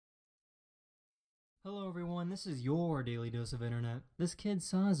Hello everyone, this is your daily dose of internet. This kid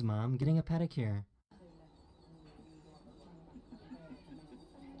saw his mom getting a pedicure.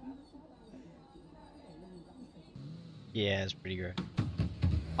 Yeah, it's pretty good.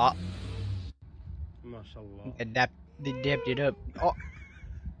 Oh, MashaAllah. they dapped it up. Oh,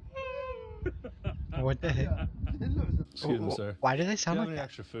 what the heck? Excuse me, sir. Why do they Do you sound have like any that?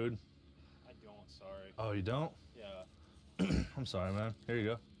 extra food? I don't, sorry. Oh, you don't? Yeah. I'm sorry, man. Here you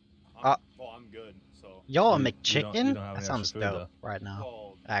go. I'm good, so. Y'all You McChicken? don't have That any sounds extra food, dope right now.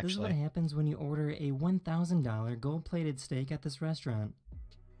 Well, This is what Actually, happens when you order a $1,000 gold-plated steak at this restaurant.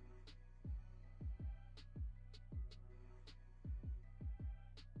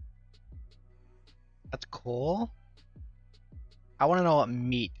 that's cool. I want to know what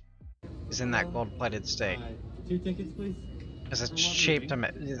meat is in that gold-plated steak. 2 tickets, please. Because it's cheap to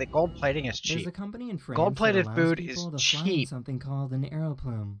make. The gold plating is There's a cheap. company in France Gold-plated that allows food people is to fly in cheap. something called an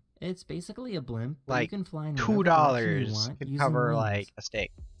aeroplume. It's basically a blimp, but you Like can fly in whatever direction you $2 want could using cover wings. like a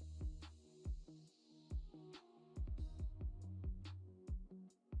steak.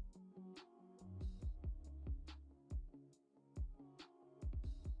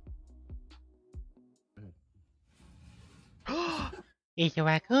 It's a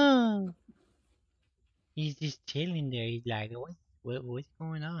raccoon. He's just chilling there. He's like, what's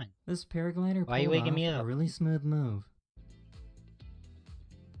going on? This paraglider Why are you pulled waking off me a up? really smooth move.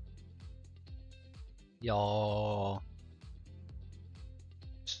 Yo.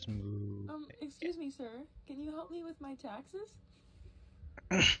 Smooth. Excuse me, sir. Can you help me with my taxes?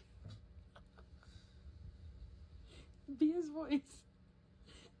 Be his voice.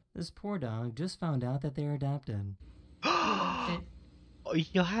 This poor dog just found out that they're adopted. Oh,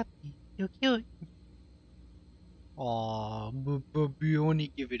 you're happy. You're cute. Aw, Bubby,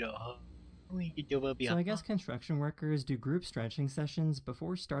 only give it a hug. Only give the Bubby a So I hug. guess construction workers do group stretching sessions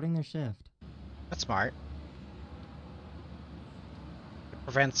before starting their shift. That's smart. It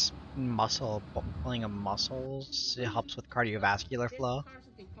prevents pulling of muscles. It helps with cardiovascular flow.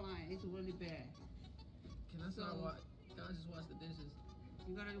 Decline. It's really bad. Can I start watch? Can I just watch the dishes?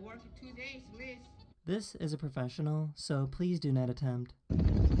 You're gonna work in 2 days, Liz. This is a professional, so please do not attempt.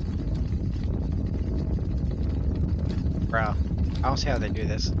 Bro, I don't see how they do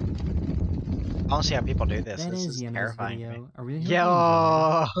this. I don't see how people do this. That This is is the end of this terrifying. to me. video. I really hope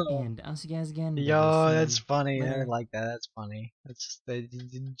Yo! you enjoyed, and I'll see you guys again. Yo, very that's soon. funny. I Later. like that. That's funny. That's just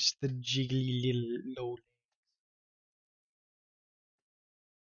the jiggly little.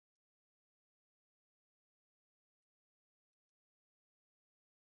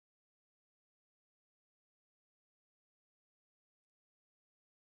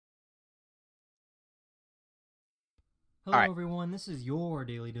 Hello Alright. everyone, this is your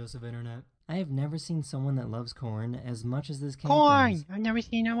daily dose of internet. I have never seen someone that loves corn as much as this cat Corn! does. I've never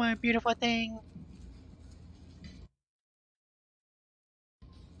seen no more beautiful thing.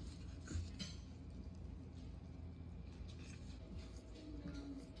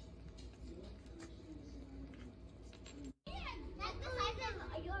 That's the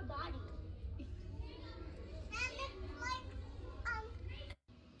size of your body.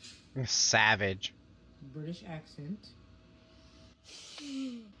 Savage. British accent.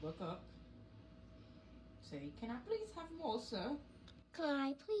 Look up. Say, can I please have more, sir? Can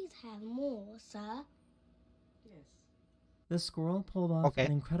I please have more, sir? Yes. The squirrel pulled off Okay.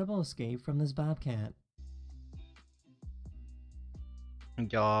 an incredible escape from this bobcat.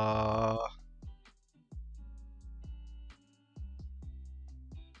 Yo.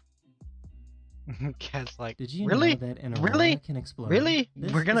 Cat's like, Did you really? know that an aurora Really? can explode? Really?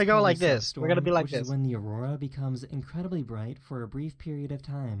 This We're gonna is go called a like this. We're gonna be sunstorm, like which is this. when the aurora becomes incredibly bright for a brief period of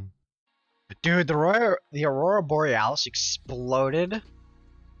time. Dude, the Aurora Borealis exploded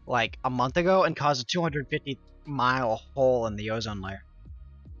like a month ago and caused a 250-mile hole in the ozone layer.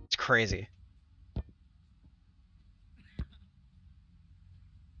 It's crazy.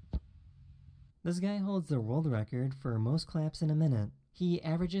 This guy holds the world record for most claps in a minute. He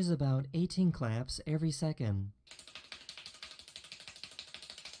averages about 18 claps every second.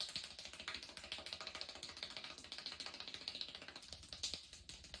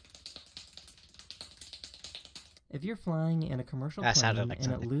 If you're flying in a commercial That sounded plane like and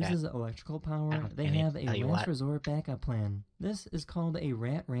it something loses electrical power, don't they really have tell a you last what. resort backup plan. This is called a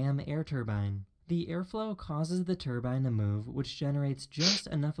rat-ram air turbine. The airflow causes the turbine to move, which generates just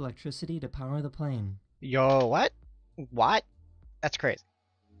enough electricity to power the plane. Yo, what? What? That's crazy.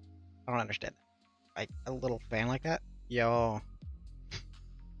 I don't understand that. Like, a little fan like that? Yo.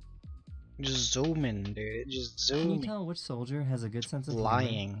 Just zoom in, dude. Just Can zoom you in. tell which soldier has a good sense of humor?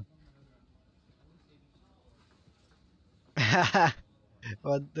 Lying.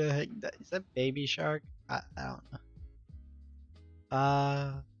 What the heck? Is that baby shark? I don't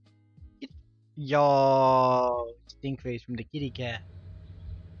know. Yo, stink face from the kitty cat.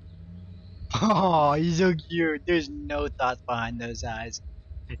 Oh, he's so cute. There's no thoughts behind those eyes.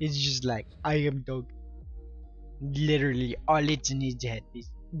 It's just like, I am dog. Literally, all it's in his head is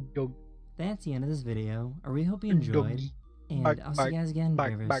dog. That's the end of this video. I really hope you enjoyed. Doggy. And Bark, I'll see bark, you guys again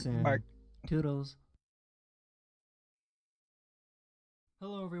bark, very bark, soon. bark. Toodles.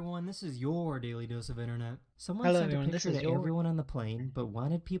 Hello everyone, this is your Daily Dose of Internet. Someone Hello, sent everyone, a this picture is to your- everyone on the plane, but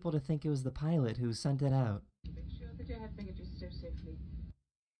wanted people to think it was the pilot who sent it out. Make sure that you have packages served safely.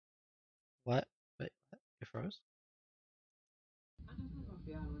 What? Wait, what? You froze?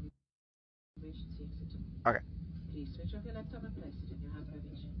 Okay. Please switch off your laptop and place it in your hand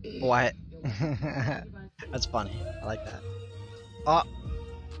luggage. What? That's funny. I like that. Oh!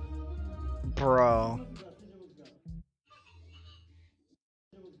 Bro.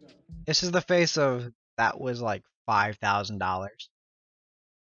 This is the face of that was like $5,000.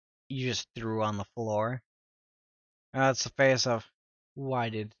 You just threw on the floor. And that's the face of why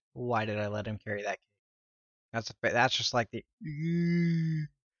did I let him carry that cake? That's just like the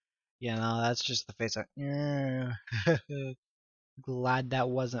that's just the face of glad that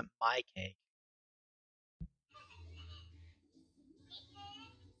wasn't my cake.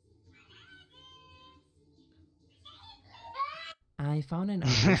 I found an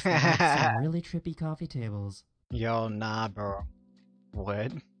artist that makes some really trippy coffee tables. Yo, nah, bro.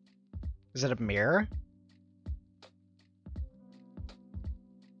 What? Is it a mirror?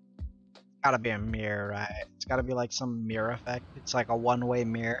 Gotta be a mirror, right? It's gotta be like some mirror effect. It's like a one-way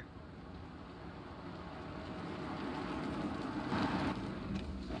mirror.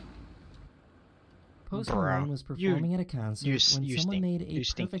 Post Bro, Malone was performing at a concert you when someone stink. made a You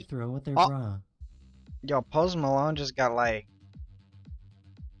stinky. perfect throw with their Oh. bra. Yo, Post Malone just got like...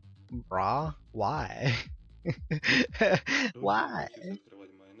 Bra? Why? Why?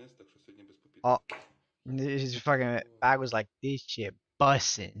 Oh. His fucking bag was like, this shit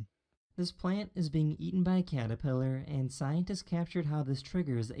bussin'. This plant is being eaten by a caterpillar, and scientists captured how this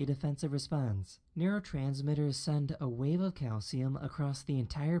triggers a defensive response. Neurotransmitters send a wave of calcium across the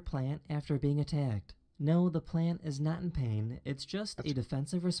entire plant after being attacked. No, the plant is not in pain, it's just a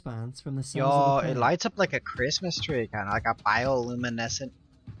defensive response from the cells of Yo, the it plant. lights up like a Christmas tree, kind of like a bioluminescent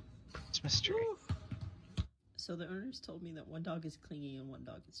Christmas tree. So the owners told me that one dog is clingy and one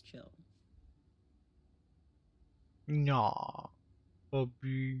dog is chill. Nah,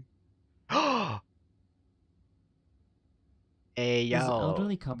 puppy. Hey, yo. This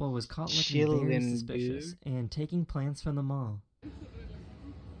elderly couple was caught looking very chillin', suspicious dude. and taking plants from the mall.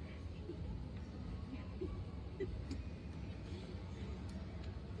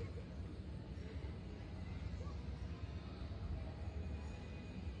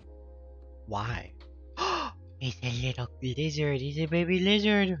 Why? It's a little lizard. He's a baby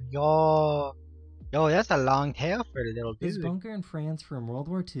lizard. Yo. Yo, that's a long tail for a little This dude. bunker in France from World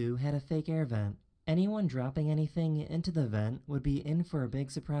War II had a fake air vent. Anyone dropping anything into the vent would be in for a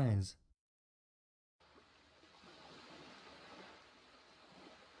big surprise.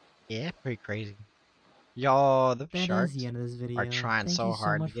 Yeah, pretty crazy. Yo, the That is sharks the end of this video. are trying Thank so you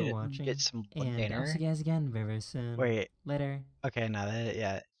hard much to for watching, get some and I'll dinner. see you guys again very soon. Wait, Later. okay, now that,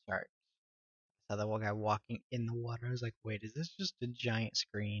 yeah, shark. Saw that one guy walking in the water. I was like, wait, is this just a giant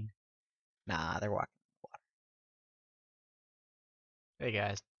screen? Nah, they're walking in the water. Hey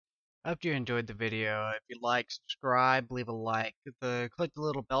guys, I hope you enjoyed the video. If you like, subscribe, leave a like, click the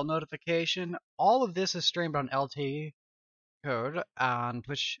little bell notification. All of this is streamed on LT code on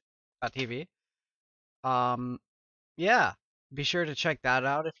twitch.tv. Yeah, be sure to check that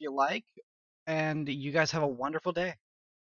out if you like. And you guys have a wonderful day.